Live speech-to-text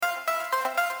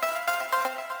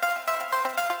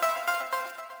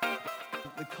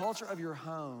culture of your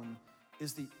home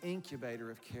is the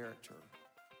incubator of character.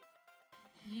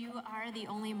 You are the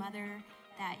only mother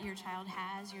that your child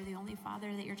has. You're the only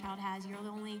father that your child has. You're the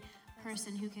only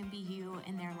person who can be you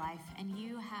in their life, and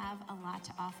you have a lot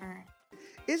to offer.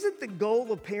 Isn't the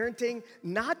goal of parenting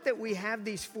not that we have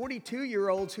these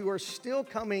 42-year-olds who are still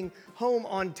coming home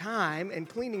on time and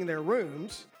cleaning their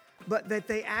rooms, but that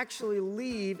they actually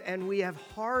leave and we have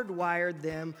hardwired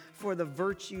them for the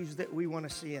virtues that we want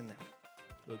to see in them?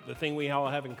 The thing we all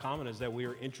have in common is that we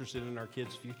are interested in our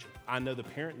kids' future. I know the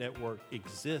Parent Network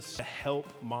exists to help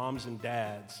moms and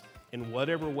dads in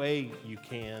whatever way you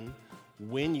can,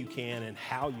 when you can, and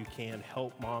how you can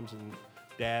help moms and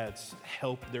dads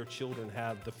help their children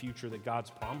have the future that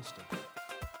God's promised them.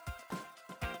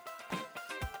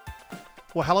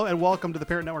 Well, hello and welcome to the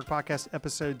Parent Network Podcast,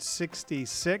 episode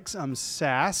 66. I'm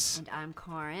Sass. And I'm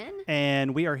Corin.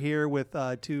 And we are here with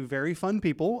two very fun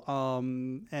people,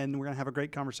 and we're going to have a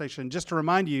great conversation. Just to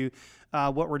remind you,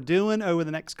 what we're doing over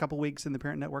the next couple weeks in the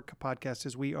Parent Network Podcast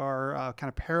is we are kind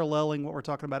of paralleling what we're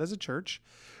talking about as a church,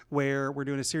 where we're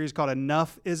doing a series called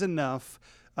Enough is Enough,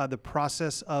 the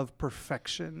process of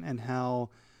perfection, and how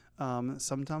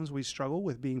sometimes we struggle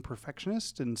with being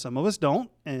perfectionists and some of us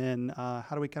don't, and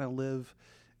how do we kind of live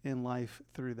in life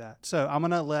through that. So I'm going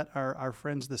to let our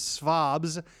friends, the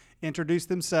Svabs, introduce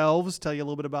themselves, tell you a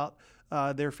little bit about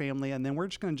their family, and then we're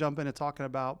just going to jump into talking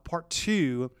about part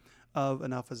 2 of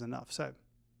Enough is Enough. So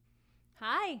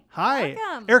Hi.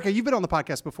 Welcome. Erica, you've been on the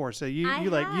podcast before, so you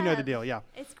know the deal. Yeah.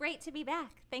 It's great to be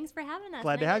back. Thanks for having us.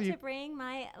 Glad to have you. To bring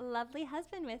my lovely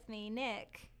husband with me,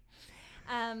 Nick.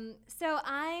 So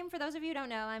for those of you who don't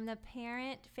know, I'm the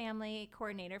parent family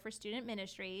coordinator for Student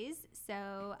Ministries.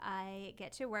 So I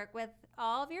get to work with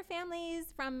all of your families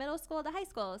from middle school to high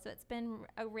school. So it's been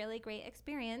a really great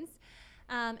experience.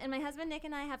 And my husband, Nick,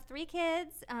 and I have 3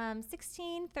 kids,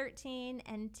 16, 13,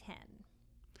 and 10.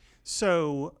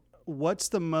 So what's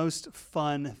the most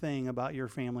fun thing about your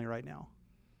family right now?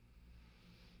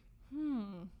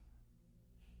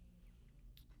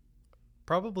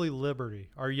 Probably Liberty,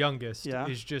 our youngest,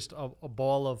 is just a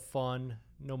ball of fun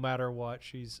no matter what.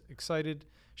 She's excited.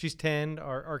 She's 10.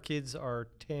 Our kids are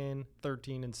 10,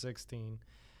 13, and 16.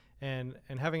 And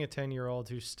having a 10-year-old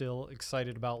who's still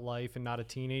excited about life and not a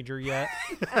teenager yet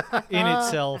in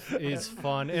itself is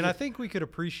fun. And I think we could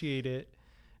appreciate it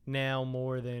now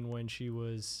more than when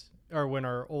when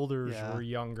our olders were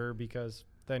younger, because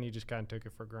then you just kind of took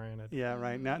it for granted. Yeah,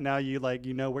 right. Now you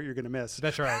know what you're going to miss.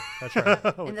 That's right.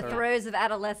 In the throes of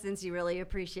adolescence, you really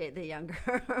appreciate the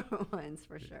younger ones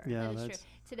for sure. Yeah, that's true.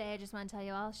 Today, I just want to tell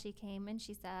you all, she came and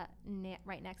she sat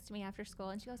right next to me after school,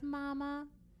 and she goes, "Mama,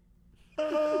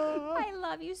 I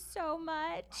love you so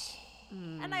much."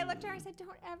 And I looked at her and I said, "Don't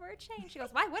ever change." She goes,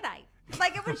 "Why would I?"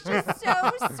 Like, it was just so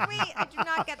sweet. I do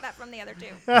not get that from the other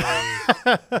two.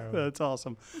 That's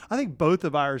awesome. I think both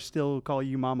of ours still call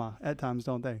you mama at times,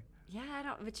 don't they?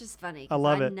 Yeah, which is funny. I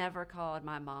love it. I never called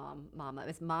my mom mama. It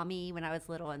was mommy when I was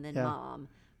little, and then mom.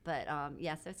 But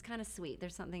so it's kind of sweet.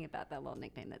 There's something about that little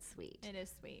nickname that's sweet. It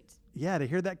is sweet. Yeah, to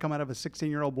hear that come out of a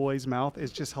 16-year-old boy's mouth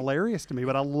is just hilarious to me,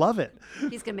 but I love it.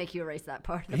 He's going to make you erase that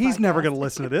part of the He's podcast. never going to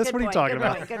listen to this. What are you talking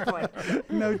about? Good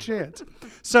point. No chance.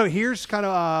 So here's kind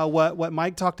of what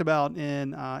Mike talked about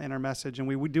in our message, and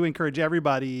we do encourage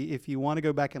everybody, if you want to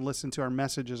go back and listen to our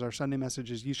messages, our Sunday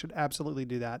messages, you should absolutely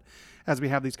do that as we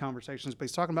have these conversations. But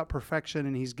he's talking about perfection,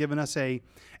 and he's given us a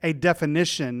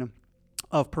definition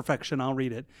of perfection. I'll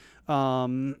read it.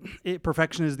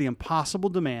 Perfection is the impossible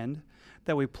demand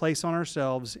that we place on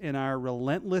ourselves in our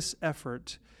relentless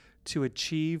effort to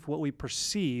achieve what we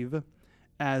perceive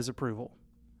as approval.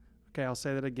 Okay, I'll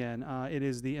say that again. It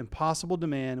is the impossible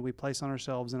demand we place on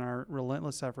ourselves in our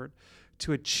relentless effort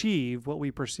to achieve what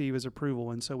we perceive as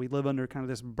approval. And so we live under kind of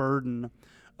this burden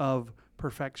of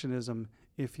perfectionism,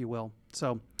 if you will.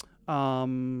 So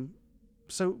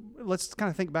let's kind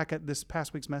of think back at this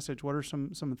past week's message. What are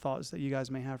some thoughts that you guys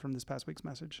may have from this past week's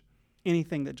message?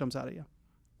 Anything that jumps out at you?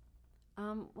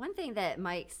 One thing that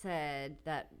Mike said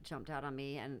that jumped out on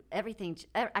me, and everything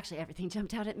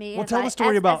jumped out at me. Well, tell the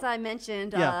story about. As I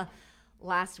mentioned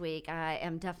last week, I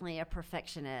am definitely a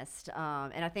perfectionist.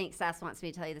 And I think Sass wants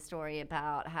me to tell you the story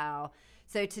about how.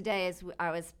 So today, as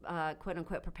I was quote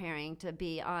unquote preparing to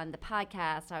be on the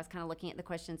podcast, I was kind of looking at the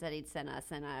questions that he'd sent us,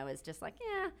 and I was just like,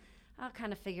 I'll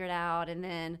kind of figure it out. And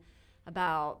then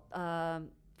about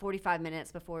 45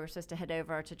 minutes before we were supposed to head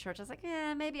over to church, I was like,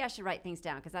 maybe I should write things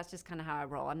down, because that's just kind of how I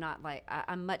roll. I'm not like,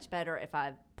 I'm much better if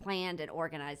I've planned and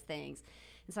organized things.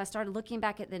 And so I started looking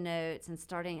back at the notes and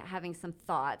starting having some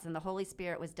thoughts, and the Holy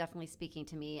Spirit was definitely speaking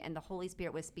to me, and the Holy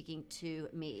Spirit was speaking to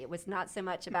me. It was not so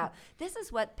much about, this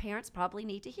is what parents probably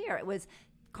need to hear. It was,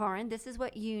 Karin, this is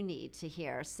what you need to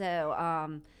hear.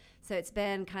 So so it's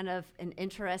been kind of an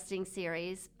interesting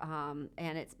series, and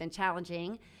it's been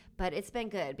challenging, but it's been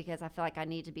good because I feel like I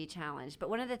need to be challenged. But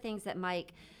one of the things that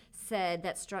Mike said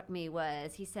that struck me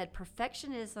was, he said,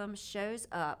 perfectionism shows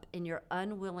up in your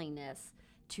unwillingness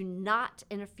to not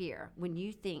interfere when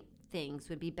you think things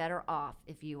would be better off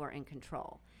if you were in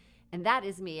control. And that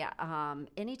is me.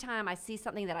 Anytime I see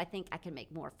something that I think I can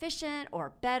make more efficient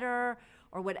or better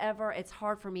or whatever, it's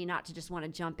hard for me not to just want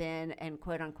to jump in and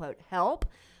quote unquote help,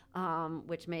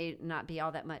 which may not be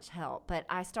all that much help. But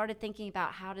I started thinking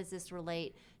about, how does this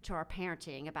relate to our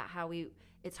parenting, about how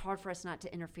it's hard for us not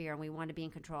to interfere and we want to be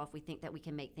in control if we think that we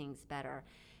can make things better.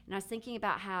 And I was thinking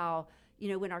about how,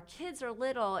 when our kids are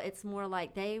little, it's more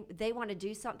like they want to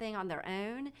do something on their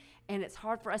own, and it's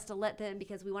hard for us to let them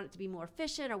because we want it to be more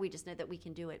efficient, or we just know that we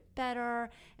can do it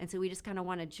better. And so we just kind of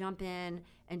want to jump in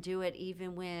and do it,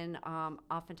 even when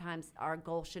oftentimes our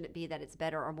goal shouldn't be that it's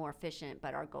better or more efficient,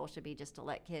 but our goal should be just to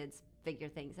let kids figure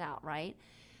things out, right?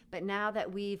 But now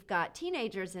that we've got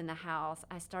teenagers in the house,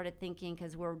 I started thinking,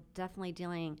 because we're definitely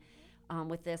dealing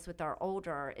with this with our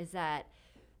older, is that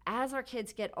as our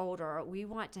kids get older, we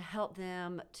want to help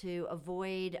them to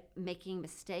avoid making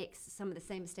mistakes, some of the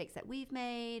same mistakes that we've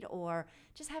made, or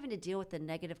just having to deal with the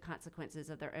negative consequences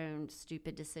of their own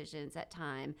stupid decisions at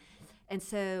time. And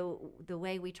so the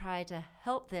way we try to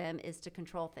help them is to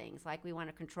control things. Like, we want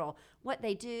to control what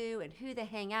they do and who they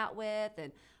hang out with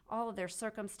and all of their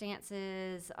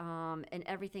circumstances, and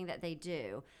everything that they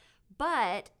do.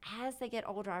 But as they get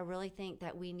older, I really think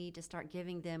that we need to start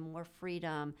giving them more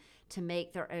freedom to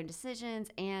make their own decisions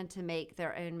and to make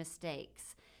their own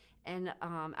mistakes. And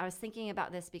I was thinking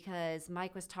about this because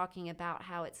Mike was talking about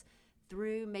how it's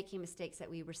through making mistakes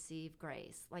that we receive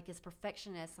grace. Like, as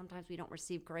perfectionists, sometimes we don't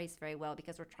receive grace very well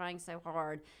because we're trying so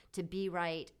hard to be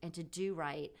right and to do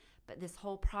right. But this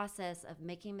whole process of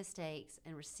making mistakes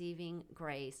and receiving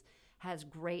grace has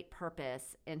great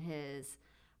purpose in his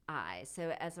eyes.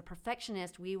 So as a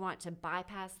perfectionist, we want to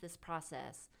bypass this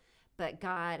process, but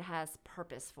God has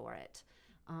purpose for it.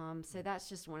 So that's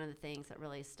just one of the things that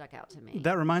really stuck out to me.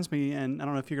 That reminds me, and I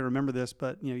don't know if you're going to remember this,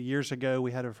 but years ago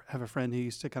we had have a friend who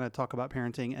used to kind of talk about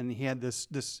parenting, and he had this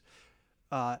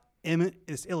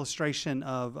illustration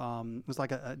of it was like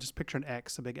just picture an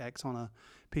X, a big X on a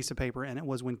piece of paper, and it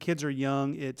was, when kids are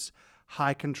young, it's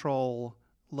high control,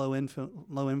 low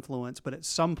influence, but at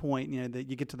some point, that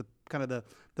you get to the kind of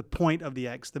the point of the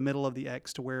X, the middle of the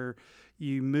X, to where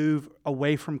you move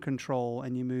away from control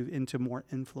and you move into more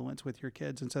influence with your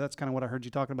kids. And so that's kind of what I heard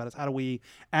you talking about, is how do we,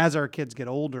 as our kids get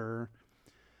older,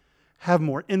 have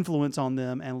more influence on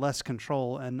them and less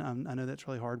control. And I know that's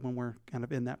really hard when we're kind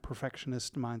of in that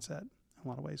perfectionist mindset in a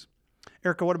lot of ways.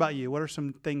 Erica, what about you? What are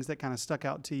some things that kind of stuck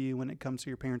out to you when it comes to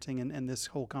your parenting and this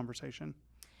whole conversation?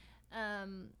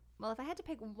 Well, if I had to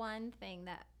pick one thing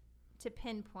to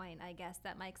pinpoint, I guess,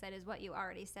 that Mike said, is what you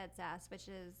already said, Sass, which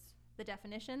is the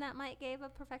definition that Mike gave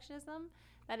of perfectionism,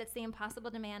 that it's the impossible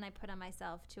demand I put on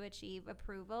myself to achieve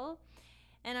approval.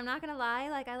 And I'm not going to lie,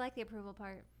 I like the approval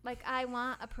part. I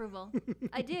want approval.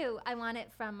 I do. I want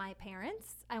it from my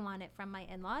parents. I want it from my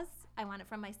in-laws. I want it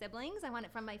from my siblings. I want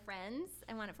it from my friends.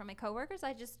 I want it from my coworkers.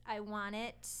 I want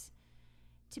it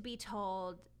to be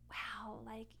told, wow,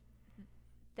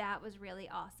 that was really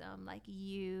awesome.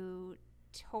 You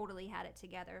totally had it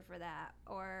together for that.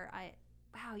 Or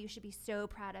wow, you should be so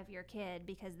proud of your kid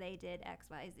because they did X,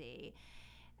 Y, Z.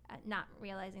 Not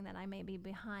realizing that I may be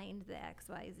behind the X,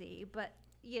 Y, Z, but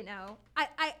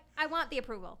I want the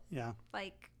approval. Yeah.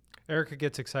 Erica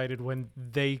gets excited when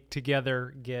they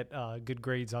together get good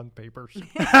grades on papers.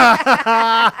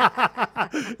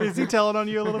 Is he telling on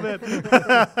you a little bit?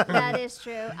 That is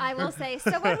true. I will say,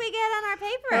 so what do we get on our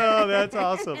paper? Oh, that's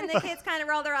awesome. And the kids kind of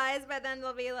roll their eyes, but then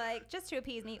they'll be like, just to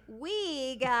appease me,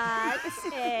 we got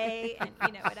A, and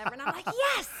whatever. And I'm like,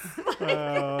 yes!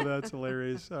 Oh, that's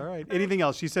hilarious. All right. Anything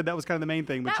else? You said that was kind of the main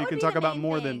thing, but you can talk about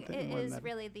more than that. It is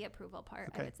really the approval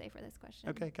part, I would say, for this question.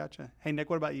 Okay, gotcha. Hey, Nick,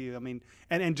 what about you? I mean,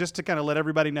 and just to kind of let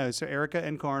everybody know, so Erica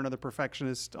and Karin are the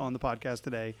perfectionists on the podcast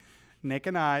today. Nick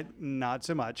and I, not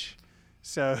so much.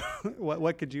 So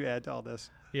what could you add to all this?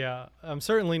 Yeah, I'm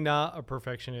certainly not a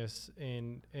perfectionist,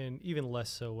 and even less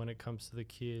so when it comes to the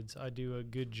kids. I do a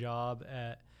good job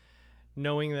at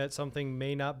knowing that something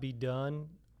may not be done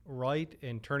right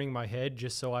and turning my head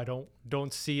just so I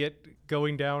don't see it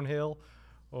going downhill.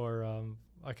 Or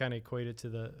I kind of equate it to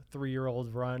the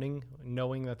 3-year-old running,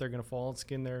 knowing that they're going to fall and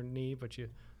skin their knee, but you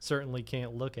certainly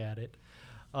can't look at it.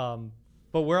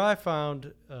 But where I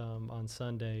found on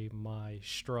Sunday my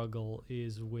struggle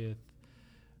is with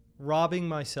robbing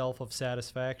myself of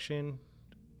satisfaction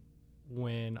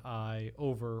when I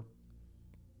over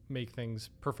make things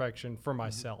perfection for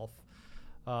myself.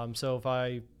 So if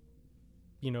I'm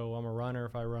a runner,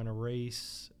 if I run a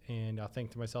race and I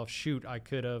think to myself, shoot, I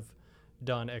could have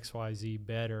done XYZ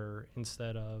better,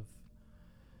 instead of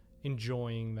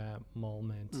enjoying that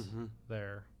moment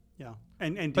there. Yeah.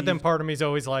 And but then part of me is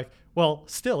always like, well,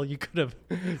 still you could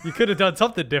have done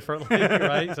something differently,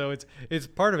 right? So it's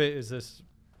part of it is this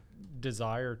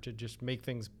desire to just make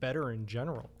things better in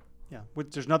general. Yeah,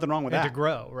 which there's nothing wrong with and that. to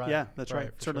grow, right? Yeah, that's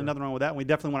right. Certainly nothing wrong with that. And we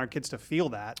definitely want our kids to feel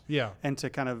that. Yeah. And to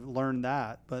kind of learn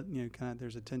that, but kind of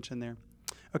there's a tension there.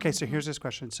 Okay, so here's this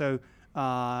question. So,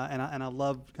 and I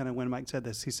love kind of when Mike said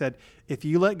this. He said, if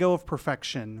you let go of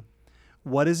perfection,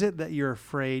 what is it that you're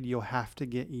afraid you'll have to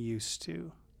get used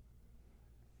to?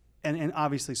 And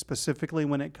obviously, specifically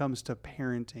when it comes to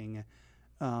parenting,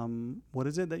 what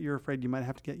is it that you're afraid you might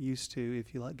have to get used to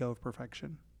if you let go of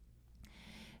perfection?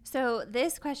 So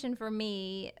this question for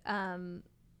me,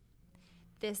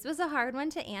 this was a hard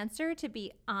one to answer, to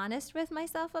be honest with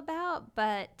myself about,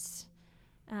 but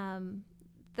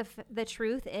the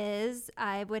truth is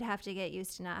I would have to get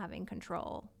used to not having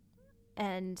control,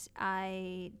 and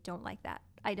I don't like that.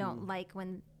 I don't like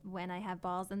when I have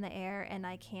balls in the air and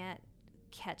I can't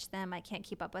catch them, I can't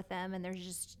keep up with them, and there's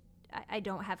just I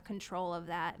don't have control of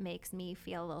that. It makes me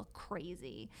feel a little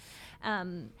crazy.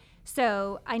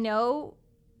 So I know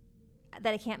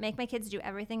that I can't make my kids do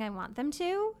everything I want them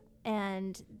to,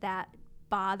 and that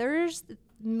bothers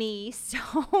me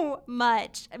so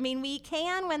much. I mean, we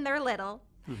can when they're little,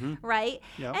 right?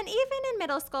 Yep. And even in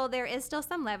middle school, there is still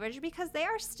some leverage because they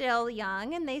are still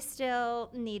young and they still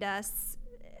need us.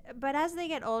 But as they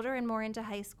get older and more into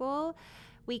high school,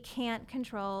 we can't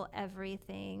control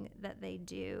everything that they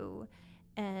do.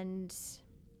 And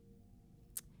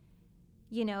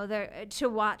to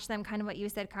watch them, kind of what you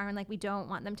said, Carmen, like we don't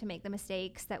want them to make the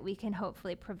mistakes that we can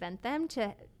hopefully prevent them,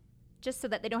 to just so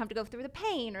that they don't have to go through the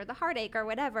pain or the heartache or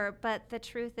whatever. But the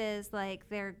truth is, like,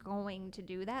 they're going to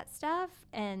do that stuff,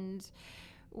 and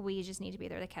we just need to be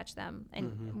there to catch them.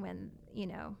 And when,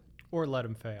 or let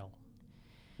them fail,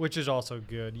 which is also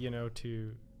good,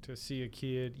 to see a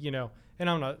kid, and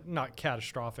I'm not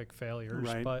catastrophic failures,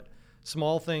 right, but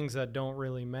small things that don't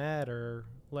really matter,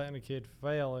 letting a kid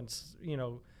fail and,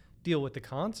 deal with the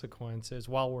consequences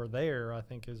while we're there, I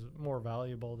think is more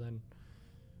valuable than,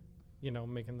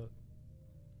 making the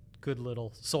good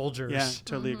little soldiers. Yeah,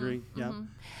 totally agree. Yeah.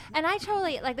 And I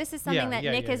totally, this is something that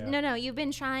Nick is, no, you've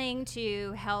been trying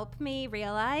to help me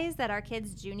realize that our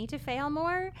kids do need to fail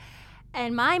more.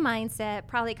 And my mindset,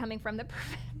 probably coming from the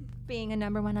being a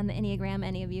number 1 on the Enneagram,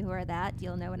 any of you who are that,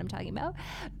 you'll know what I'm talking about.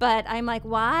 But I'm like,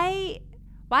 why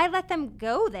let them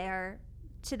go there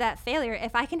to that failure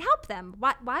if I can help them?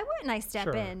 Why wouldn't I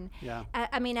step in? Yeah.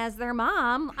 I mean, as their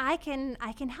mom, I can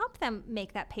help them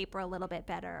make that paper a little bit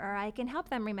better, or I can help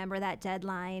them remember that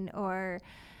deadline, or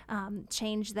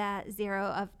change that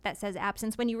 0 that says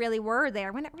absence when you really were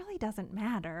there, when it really doesn't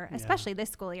matter. Especially this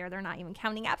school year, they're not even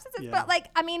counting absences. But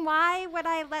why would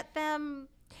I let them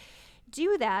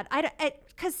do that?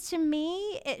 Because to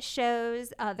me, it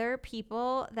shows other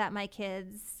people that my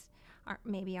kids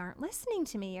aren't listening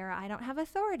to me, or I don't have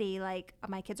authority. Like,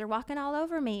 my kids are walking all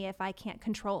over me if I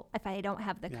don't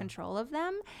have the control of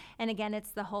them. And again,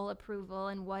 it's the whole approval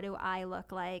and what do I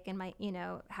look like, and my,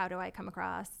 how do I come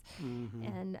across,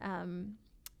 and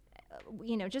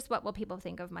just what will people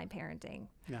think of my parenting?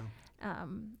 Yeah.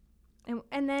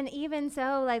 And then even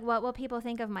so, what will people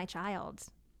think of my child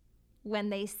when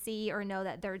they see or know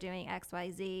that they're doing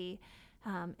XYZ?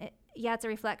 It's a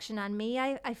reflection on me,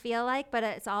 I feel like, but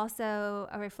it's also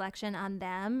a reflection on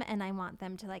them, and I want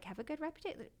them to have a good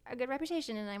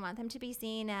reputation, and I want them to be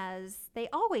seen as they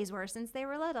always were since they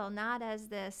were little, not as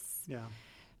this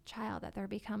child that they're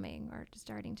becoming or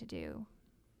starting to do.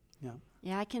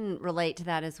 Yeah, I can relate to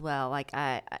that as well.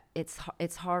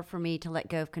 It's hard for me to let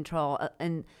go of control,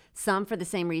 and some for the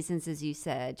same reasons as you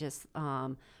said, just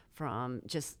from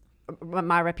just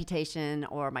my reputation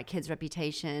or my kids'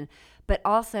 reputation. But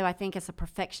also, I think as a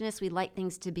perfectionist, we like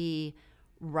things to be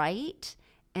right,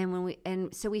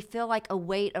 and so we feel like a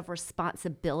weight of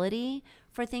responsibility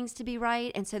for things to be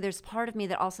right. And so there's part of me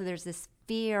that also there's this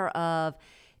fear of,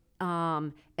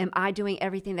 am I doing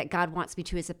everything that God wants me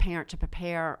to as a parent to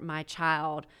prepare my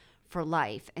child for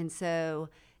life? And so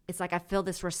it's like I feel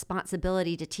this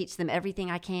responsibility to teach them everything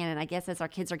I can. And I guess as our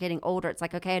kids are getting older, it's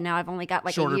like, okay, now I've only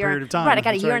got shorter a year. Period of time. Right, I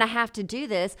got a year and a half to do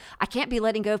this. I can't be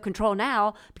letting go of control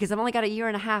now because I've only got a year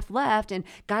and a half left. And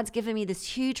God's given me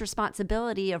this huge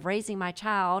responsibility of raising my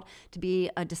child to be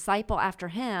a disciple after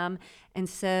him. And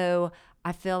so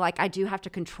I feel like I do have to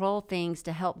control things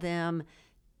to help them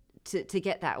to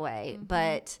get that way.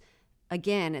 But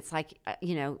again, it's like,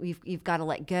 you've got to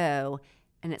let go.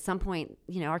 And at some point,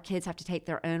 our kids have to take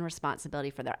their own responsibility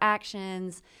for their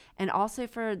actions and also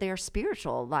for their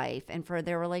spiritual life and for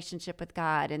their relationship with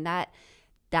God. And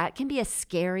that can be a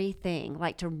scary thing,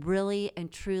 like to really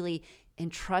and truly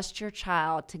entrust your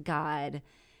child to God.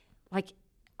 Like,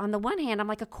 on the one hand, I'm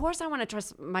like, of course I want to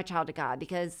trust my child to God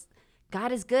because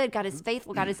God is good, God is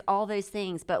faithful, God is all those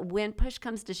things. But when push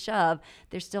comes to shove,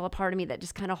 there's still a part of me that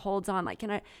just kind of holds on. Like, can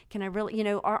I really,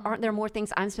 aren't there more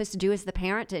things I'm supposed to do as the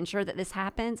parent to ensure that this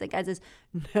happens? And God says,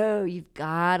 no, you've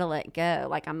got to let go.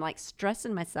 Like, I'm like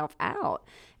stressing myself out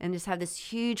and just have this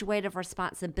huge weight of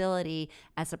responsibility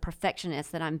as a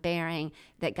perfectionist that I'm bearing,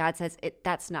 that God says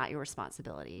that's not your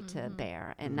responsibility to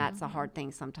bear. And that's a hard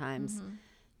thing sometimes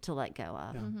to let go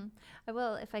of. I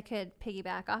will, if I could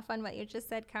piggyback off on what you just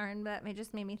said, Karen, but it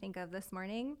just made me think of this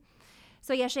morning.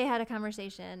 So yesterday I had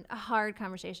a hard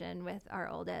conversation with our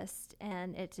oldest,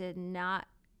 and it did not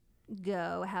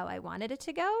go how I wanted it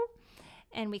to go.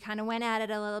 And we kind of went at it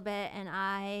a little bit, and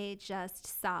I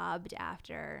just sobbed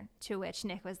after, to which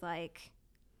Nick was like,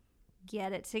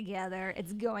 get it together.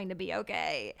 It's going to be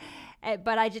okay.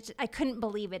 But I couldn't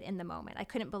believe it in the moment. I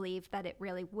couldn't believe that it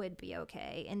really would be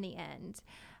okay in the end.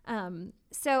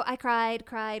 So I cried.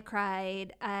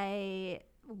 I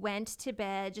went to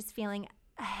bed just feeling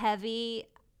a heavy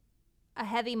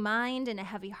mind and a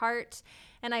heavy heart.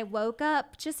 And I woke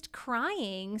up just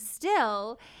crying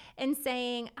still and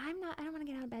saying, I don't want to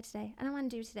get out of bed today. I don't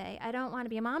want to do today. I don't want to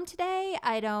be a mom today.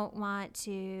 I don't want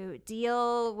to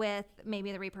deal with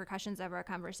maybe the repercussions of our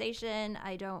conversation.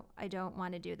 I don't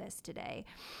want to do this today.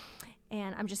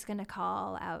 And I'm just going to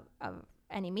call out of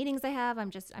any meetings I have. I'm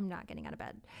not getting out of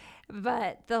bed.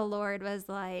 But the Lord was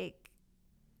like,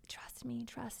 trust me,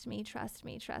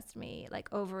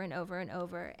 like over and over and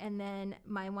over. And then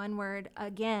my one word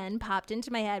again popped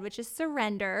into my head, which is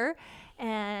surrender.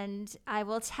 And I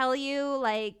will tell you,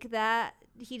 like, that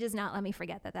he does not let me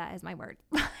forget that is my word,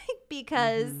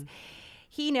 because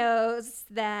he knows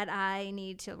that I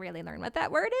need to really learn what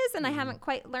that word is, and I haven't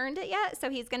quite learned it yet. So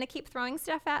he's going to keep throwing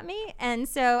stuff at me. And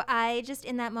so I just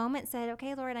in that moment said,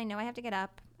 okay, Lord, I know I have to get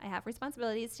up. I have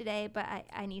responsibilities today, but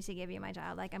I need to give you my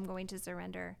child. Like, I'm going to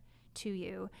surrender to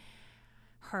you,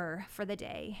 her, for the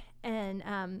day. And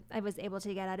I was able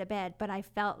to get out of bed, but I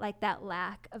felt like that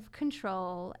lack of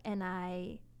control, and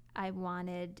I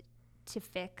wanted to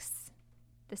fix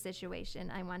the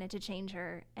situation. I wanted to change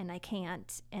her, and I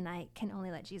can't, and I can only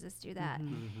let Jesus do that.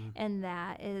 And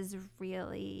that is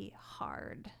really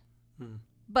hard,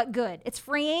 but good. It's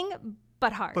freeing,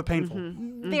 but hard. But painful.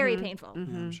 Very painful. Yeah,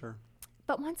 I'm sure.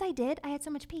 But once I did, I had so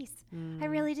much peace. I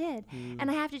really did. And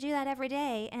I have to do that every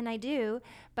day, and I do.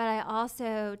 But I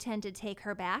also tend to take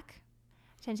her back,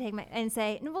 and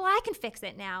say, well, I can fix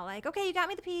it now. Like, okay, you got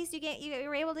me the peace. You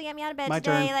were able to get me out of bed My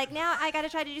today. turn. Like, now I got to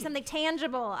try to do something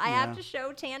tangible. I have to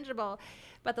show tangible.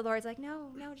 But the Lord's like,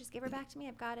 no, just give her back to me.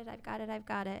 I've got it.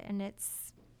 And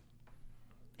it's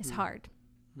hard.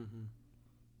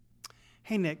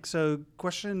 Hey, Nick, so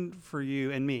question for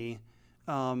you and me.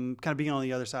 Kind of being on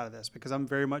the other side of this, because I'm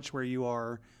very much where you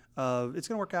are. It's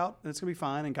going to work out and it's going to be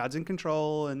fine, and God's in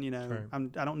control, and Sure.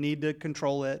 I don't need to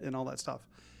control it and all that stuff.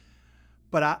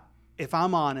 But if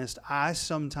I'm honest, I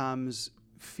sometimes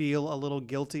feel a little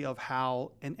guilty of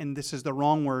how, and this is the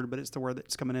wrong word, but it's the word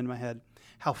that's coming into my head,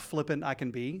 how flippant I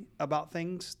can be about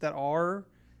things that are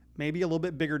maybe a little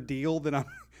bit bigger deal than I'm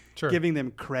giving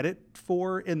them credit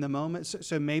for in the moment.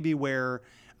 So maybe where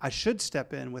I should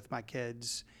step in with my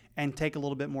kids and take a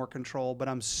little bit more control, but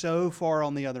I'm so far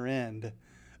on the other end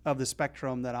of the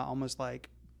spectrum that I almost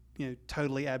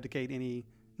totally abdicate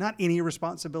not any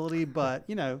responsibility, but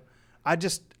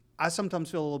I sometimes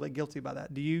feel a little bit guilty about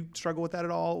that. Do you struggle with that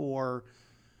at all, or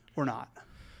not?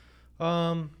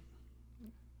 And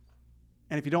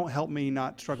if you don't help me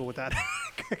not struggle with that.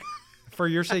 For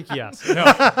your sake, yes. No.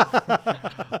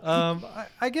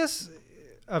 I guess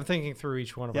I'm thinking through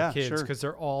each one of our kids because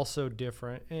they're all so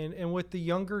different. And with the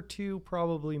younger two,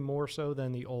 probably more so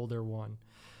than the older one.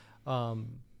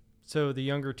 So the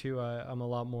younger two, I'm a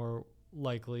lot more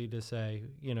likely to say,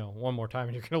 one more time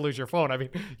and you're going to lose your phone. I mean,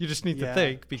 you just need to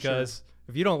think, because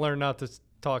if you don't learn not to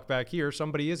talk back here,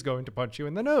 somebody is going to punch you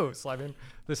in the nose. I mean,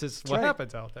 this is what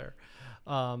happens out there.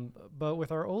 But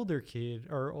with our older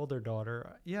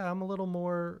daughter, I'm a little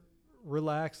more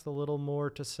relaxed, a little more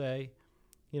to say,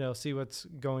 see what's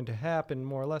going to happen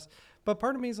more or less. But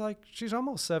part of me is like, she's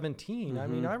almost 17. I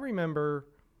mean, I remember,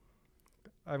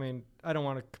 I don't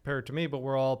want to compare it to me, but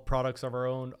we're all products of our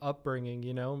own upbringing,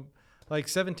 Like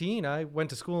 17, I went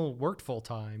to school and worked full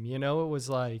time. It was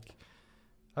like,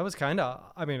 I was kind of,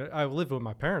 I mean, I lived with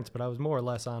my parents, but I was more or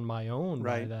less on my own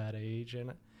Right. by that age.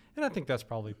 And I think that's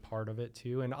probably part of it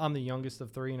too. And I'm the youngest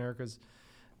of three, and Erica's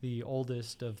the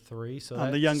oldest of three. So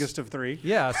I'm the youngest of three.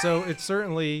 Yeah. So it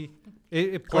certainly,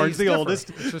 it Gordon's plays the different. oldest.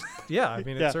 It's just, yeah. I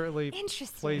mean, Yeah. it certainly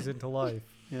Interesting. plays into life.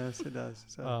 Yes, it does.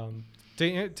 So.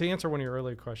 To answer one of your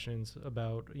earlier questions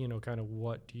about, you know, kind of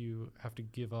what do you have to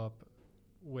give up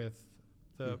with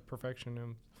the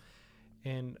perfectionism,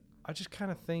 and I just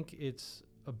kind of think it's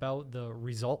about the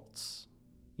results,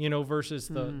 you know, versus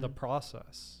the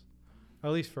process.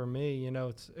 At least for me, you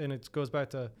know, it goes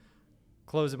back to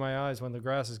closing my eyes when the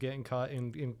grass is getting cut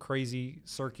in crazy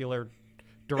circular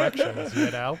directions,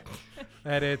 you know.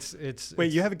 And it's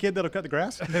Wait, you have a kid that'll cut the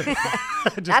grass?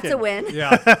 That's a win.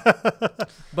 yeah.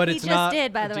 But He it's just not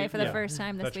did, by the way, for the yeah, first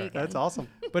time this that's right. weekend. That's awesome.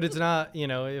 But it's not, you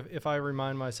know, if I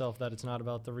remind myself that it's not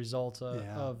about the results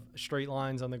Yeah. of straight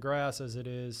lines on the grass as it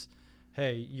is,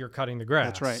 hey, you're cutting the grass.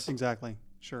 That's right. Exactly.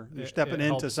 Sure. You're It stepping into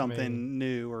helps something me.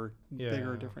 new or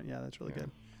bigger or Yeah. different. Yeah, that's really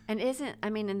good. And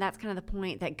and that's kind of the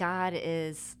point, that God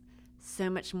is so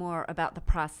much more about the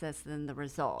process than the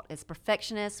result. As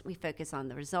perfectionists, we focus on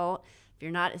the result. If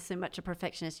you're not so much a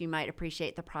perfectionist, you might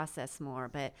appreciate the process more.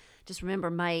 But just remember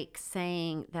Mike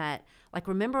saying that, like,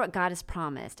 remember what God has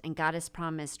promised, and God has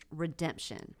promised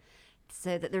redemption.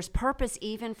 So that there's purpose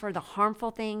even for the harmful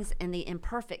things and the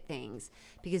imperfect things,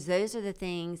 because those are the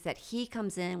things that he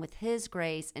comes in with his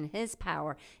grace and his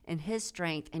power and his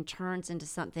strength and turns into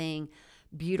something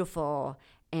beautiful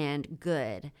and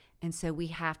good. And so we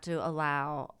have to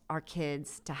allow our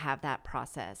kids to have that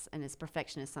process. And as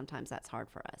perfectionists, sometimes that's hard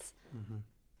for us.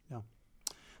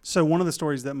 So one of the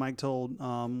stories that Mike told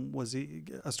was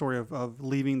a story of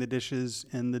leaving the dishes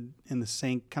in the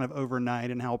sink kind of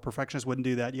overnight, and how perfectionists wouldn't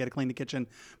do that. You got to clean the kitchen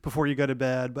before you go to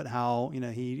bed, but how, you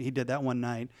know, he did that one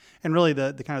night. And really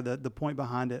the kind of the point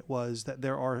behind it was that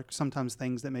there are sometimes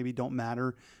things that maybe don't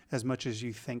matter as much as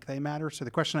you think they matter. So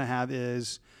the question I have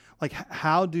is, like,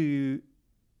 how do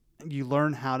you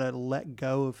learn how to let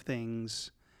go of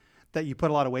things that you put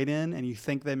a lot of weight in and you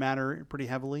think they matter pretty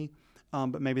heavily,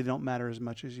 but maybe they don't matter as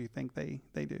much as you think they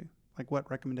do? Like,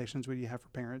 what recommendations would you have for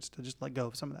parents to just let go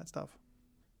of some of that stuff?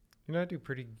 You know, I do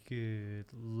pretty good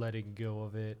letting go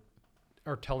of it,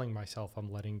 or telling myself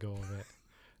I'm letting go of it.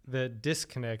 The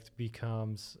disconnect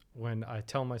becomes when I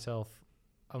tell myself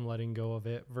I'm letting go of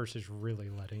it versus really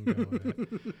letting go of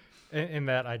it. And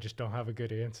that I just don't have a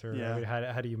good answer. Yeah. I mean,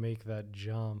 how do you make that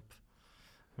jump?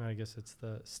 I mean, I guess it's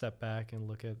the step back and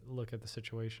look at the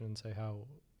situation and say, how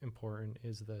important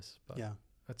is this? But Yeah.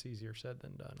 that's easier said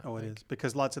than done. Oh, I it think. is,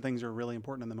 because lots of things are really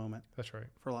important in the moment That's right.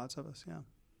 for lots of us. Yeah.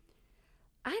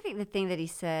 I think the thing that he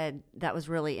said that was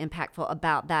really impactful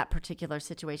about that particular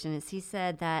situation is he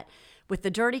said that with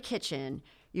the dirty kitchen,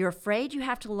 you're afraid you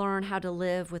have to learn how to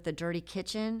live with a dirty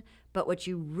kitchen, but what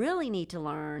you really need to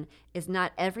learn is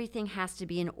not everything has to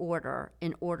be in order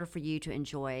for you to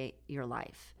enjoy your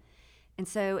life. And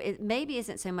so it maybe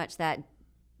isn't so much that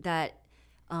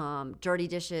dirty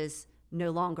dishes no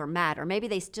longer matter. Maybe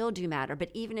they still do matter, but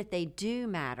even if they do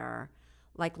matter,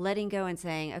 like letting go and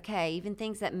saying, okay, even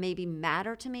things that maybe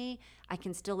matter to me, I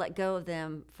can still let go of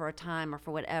them for a time or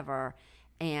for whatever,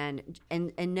 and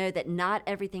know that not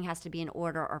everything has to be in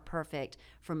order or perfect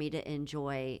for me to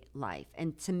enjoy life.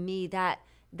 And to me, that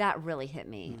really hit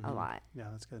me a lot. Yeah,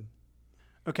 that's good.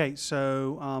 Okay,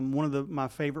 so one of my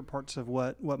favorite parts of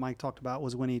what Mike talked about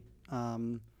was when he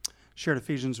shared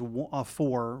Ephesians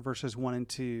 4, verses 1 and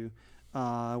 2,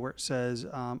 where it says,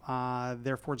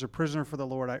 therefore, as a prisoner for the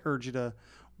Lord, I urge you to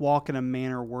walk in a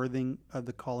manner worthy of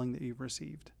the calling that you've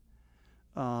received.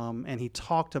 And he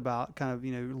talked about kind of,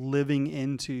 living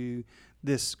into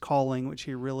this calling, which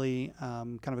he really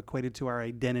kind of equated to our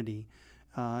identity.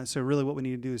 So really what we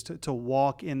need to do is to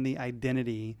walk in the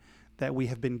identity that we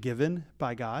have been given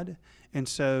by God. And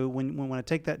so when I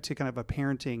take that to kind of a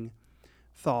parenting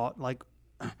thought, like,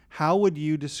 how would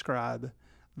you describe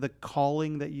the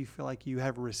calling that you feel like you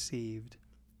have received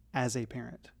as a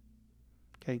parent?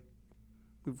 Okay.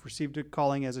 We've received a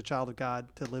calling as a child of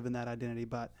God to live in that identity,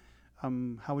 but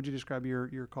how would you describe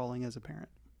your calling as a parent?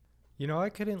 You know, I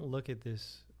couldn't look at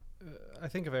this. I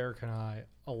think of Eric and I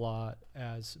a lot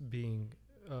as being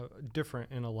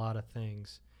different in a lot of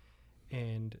things,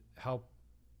 and how,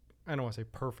 I don't want to say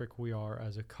perfect we are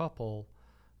as a couple,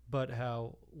 but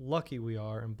how lucky we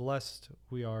are and blessed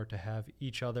we are to have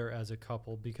each other as a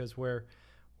couple, because where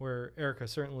Erica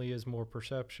certainly is more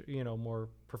more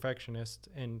perfectionist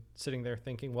and sitting there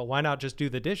thinking, well, why not just do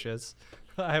the dishes?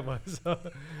 I was,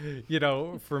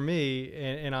 for me,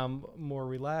 and I'm more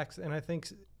relaxed. And I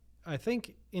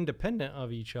think independent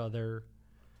of each other,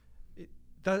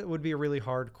 that would be a really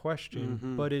hard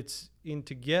question, but it's in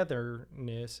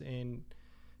togetherness and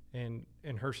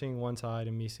her seeing one side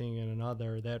and me seeing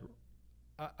another that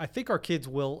I think our kids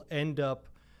will end up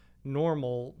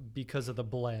normal because of the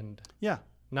blend. Yeah.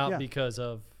 Not because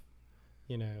of,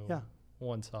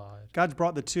 one side. God's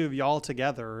brought the two of y'all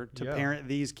together to parent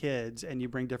these kids, and you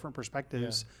bring different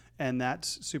perspectives, and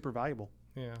that's super valuable.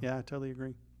 Yeah, I totally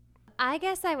agree. I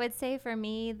guess I would say for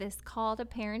me, this call to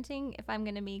parenting, if I'm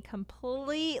going to be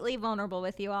completely vulnerable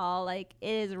with you all, like,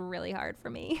 it is really hard for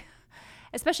me,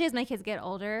 especially as my kids get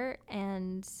older.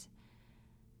 And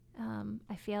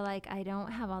I feel like I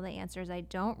don't have all the answers. I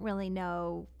don't really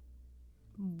know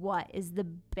what is the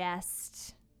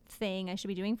best thing I should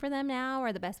be doing for them now,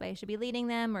 or the best way I should be leading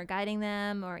them or guiding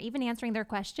them or even answering their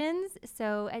questions.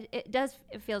 So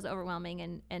it feels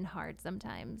overwhelming and hard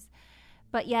sometimes.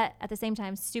 But yet, at the same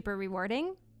time, super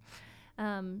rewarding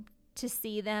to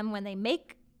see them when they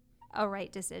make a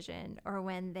right decision or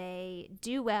when they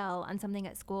do well on something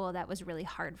at school that was really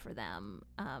hard for them.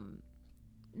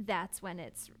 That's when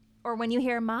or when you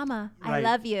hear, Mama, I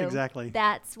love you. Exactly.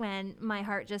 That's when my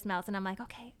heart just melts and I'm like,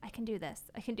 okay, I can do this.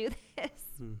 I can do this.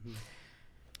 Mm-hmm.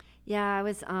 Yeah, I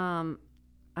was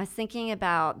thinking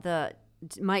about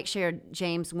Mike shared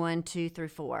James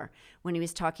 1:2-4 when he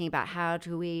was talking about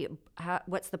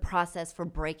what's the process for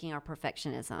breaking our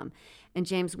perfectionism. And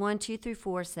James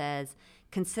 1:2-4 says,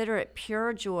 "Consider it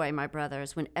pure joy, my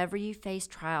brothers, whenever you face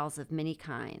trials of many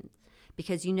kinds,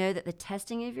 because you know that the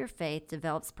testing of your faith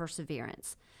develops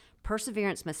perseverance.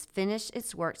 Perseverance must finish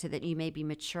its work so that you may be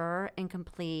mature and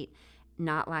complete,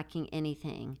 not lacking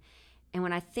anything." And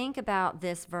when I think about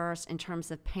this verse in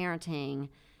terms of parenting,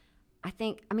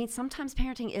 sometimes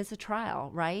parenting is a trial,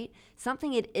 right?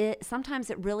 Sometimes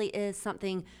it really is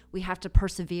something we have to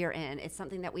persevere in. It's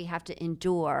something that we have to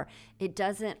endure. It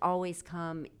doesn't always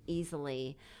come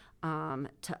easily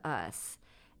to us.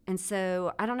 And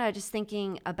so, I don't know, just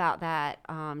thinking about that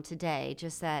today,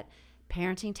 just that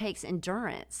parenting takes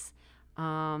endurance.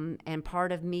 And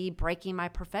part of me breaking my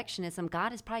perfectionism,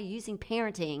 God is probably using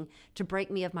parenting to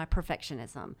break me of my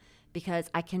perfectionism, because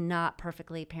I cannot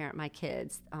perfectly parent my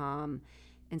kids. And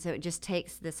so it just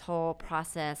takes this whole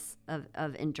process of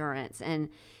endurance. And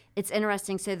it's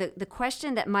interesting. So the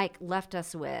question that Mike left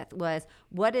us with was,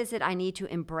 what is it I need to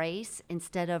embrace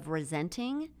instead of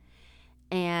resenting?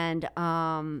 And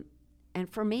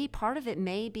for me, part of it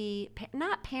may be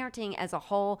not parenting as a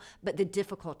whole, but the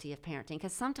difficulty of parenting.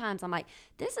 Because sometimes I'm like,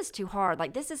 this is too hard.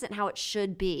 Like, this isn't how it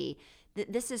should be.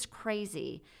 This is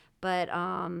crazy. But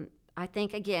I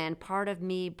think, again, part of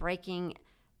me breaking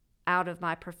out of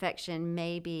my perfection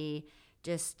may be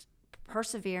just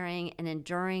persevering and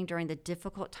enduring during the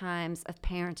difficult times of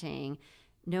parenting,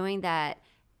 knowing that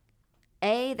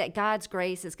that God's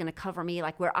grace is going to cover me.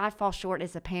 Like, where I fall short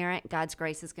as a parent, God's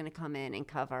grace is going to come in and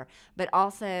cover. But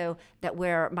also that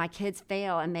where my kids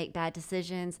fail and make bad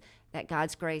decisions, that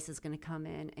God's grace is going to come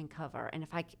in and cover. And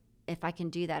if I can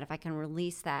do that, if I can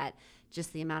release that,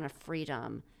 just the amount of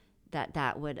freedom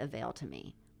that would avail to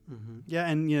me. Mm-hmm. Yeah,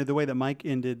 and the way that Mike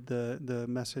ended the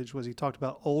message was he talked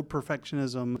about old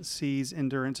perfectionism sees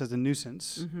endurance as a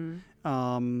nuisance,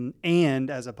 and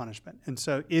as a punishment. And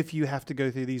so if you have to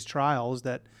go through these trials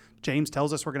that James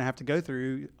tells us we're going to have to go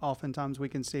through, oftentimes we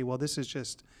can see, well, this is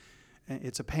just,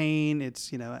 it's a pain,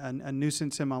 it's a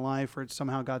nuisance in my life, or it's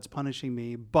somehow God's punishing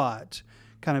me. But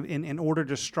kind of in order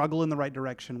to struggle in the right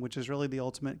direction, which is really the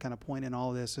ultimate kind of point in all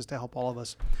of this, is to help all of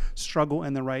us struggle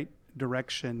in the right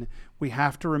direction, we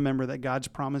have to remember that God's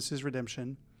promise is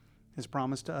redemption. His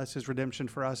promise to us is redemption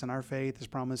for us in our faith. His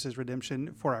promise is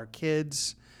redemption for our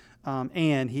kids.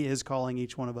 And he is calling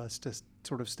each one of us to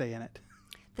sort of stay in it.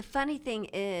 The funny thing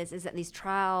is that these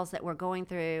trials that we're going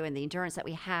through and the endurance that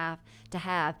we have to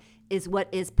have is what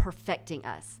is perfecting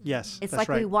us. Yes, it's that's like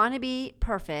right. We want to be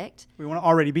perfect. We want to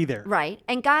already be there. Right.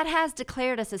 And God has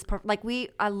declared us as perfect.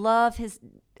 I love his,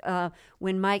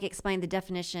 when Mike explained the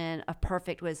definition of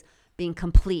perfect was being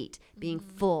complete, being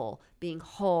full, being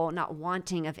whole, not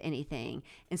wanting of anything.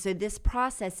 And so this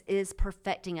process is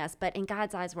perfecting us, but in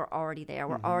God's eyes, we're already there.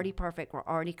 We're already perfect. We're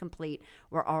already complete.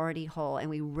 We're already whole, and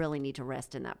we really need to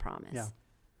rest in that promise.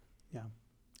 Yeah.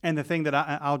 And the thing that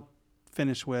I'll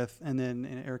finish with, and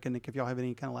then Eric and Nick, if y'all have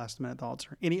any kind of last minute thoughts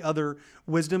or any other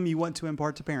wisdom you want to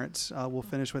impart to parents, we'll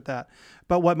finish with that.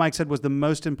 But what Mike said was the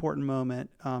most important moment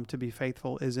to be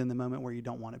faithful is in the moment where you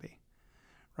don't want to be.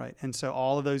 Right. And so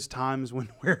all of those times when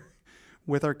we're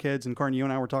with our kids, and Carton, you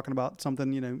and I were talking about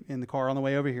something, in the car on the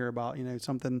way over here about,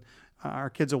 something our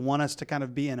kids will want us to kind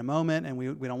of be in a moment, and we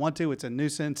don't want to. It's a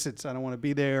nuisance. I don't want to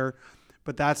be there.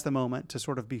 But that's the moment to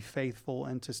sort of be faithful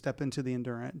and to step into the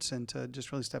endurance and to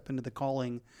just really step into the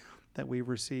calling that we've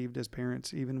received as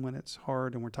parents, even when it's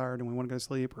hard and we're tired and we want to go to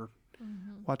sleep or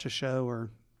watch a show or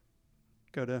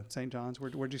go to St. John's.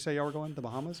 Where'd you say y'all were going? The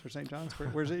Bahamas or St. John's?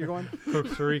 Where's it you're going?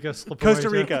 Costa Rica. Costa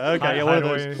Rica. Okay, yeah,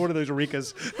 one of those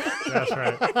Ricas. That's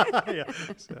right. Yeah.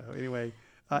 So anyway,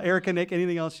 Erica, Nick,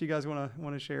 anything else you guys want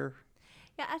to share?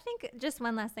 Yeah, I think just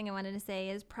one last thing I wanted to say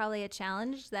is probably a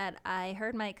challenge that I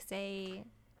heard Mike say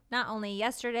not only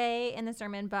yesterday in the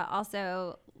sermon, but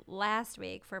also last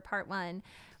week for part 1,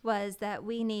 was that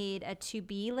we need a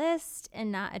to-be list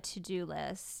and not a to-do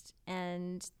list.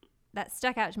 And that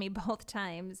stuck out to me both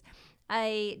times.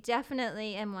 I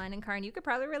definitely am one, and Karin, you could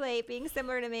probably relate, being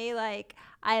similar to me. Like,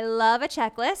 I love a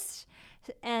checklist,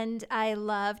 and I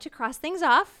love to cross things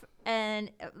off,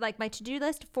 and like my to-do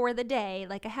list for the day,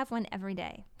 like I have one every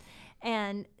day.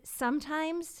 And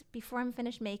sometimes before I'm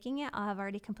finished making it, I'll have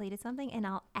already completed something and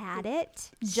I'll add it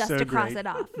just to cross it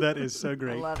off. That is so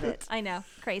great. I love it. I know,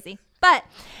 crazy. But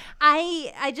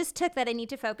I just took that I need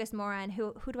to focus more on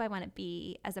who do I want to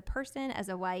be as a person, as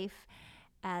a wife,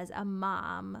 as a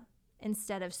mom,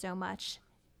 instead of so much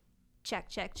check,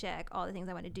 all the things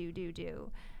I want to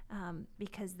do.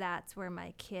 Because that's where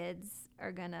my kids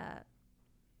are going to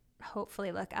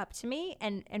hopefully look up to me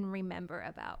and remember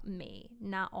about me,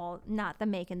 not the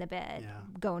making the bed,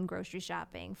 going grocery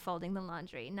shopping, folding the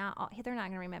laundry. They're not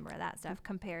going to remember that stuff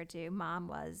compared to mom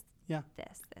was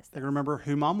this. They remember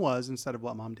who mom was instead of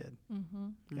what mom did.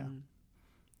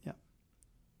 Yeah.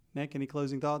 Nick, any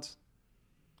closing thoughts?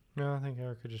 No, I think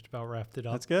Erica just about wrapped it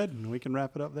up. That's good, and we can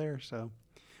wrap it up there. So,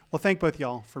 well, thank both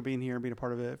y'all for being here and being a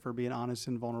part of it, for being honest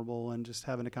and vulnerable and just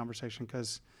having a conversation,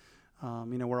 because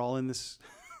we're all in this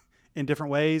in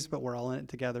different ways, but we're all in it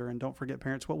together. And don't forget,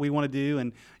 parents, what we want to do.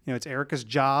 And, it's Erica's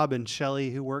job and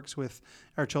Shelly, who works with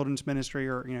our children's ministry,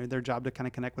 or, their job to kind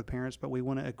of connect with parents. But we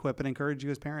want to equip and encourage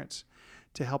you as parents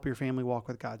to help your family walk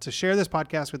with God. So share this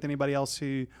podcast with anybody else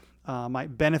who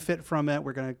might benefit from it.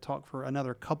 We're going to talk for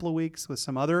another couple of weeks with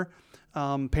some other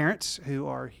parents who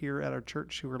are here at our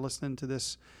church who are listening to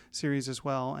this series as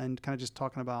well, and kind of just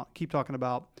keep talking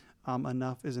about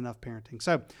enough is enough parenting.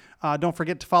 So don't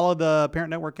forget to follow the Parent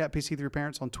Network at PC3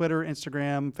 Parents on Twitter,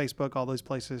 Instagram, Facebook, all those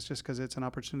places, just because it's an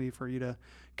opportunity for you to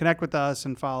connect with us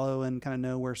and follow and kind of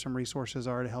know where some resources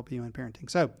are to help you in parenting.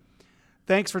 So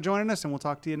thanks for joining us, and we'll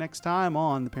talk to you next time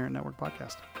on the Parent Network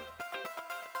Podcast.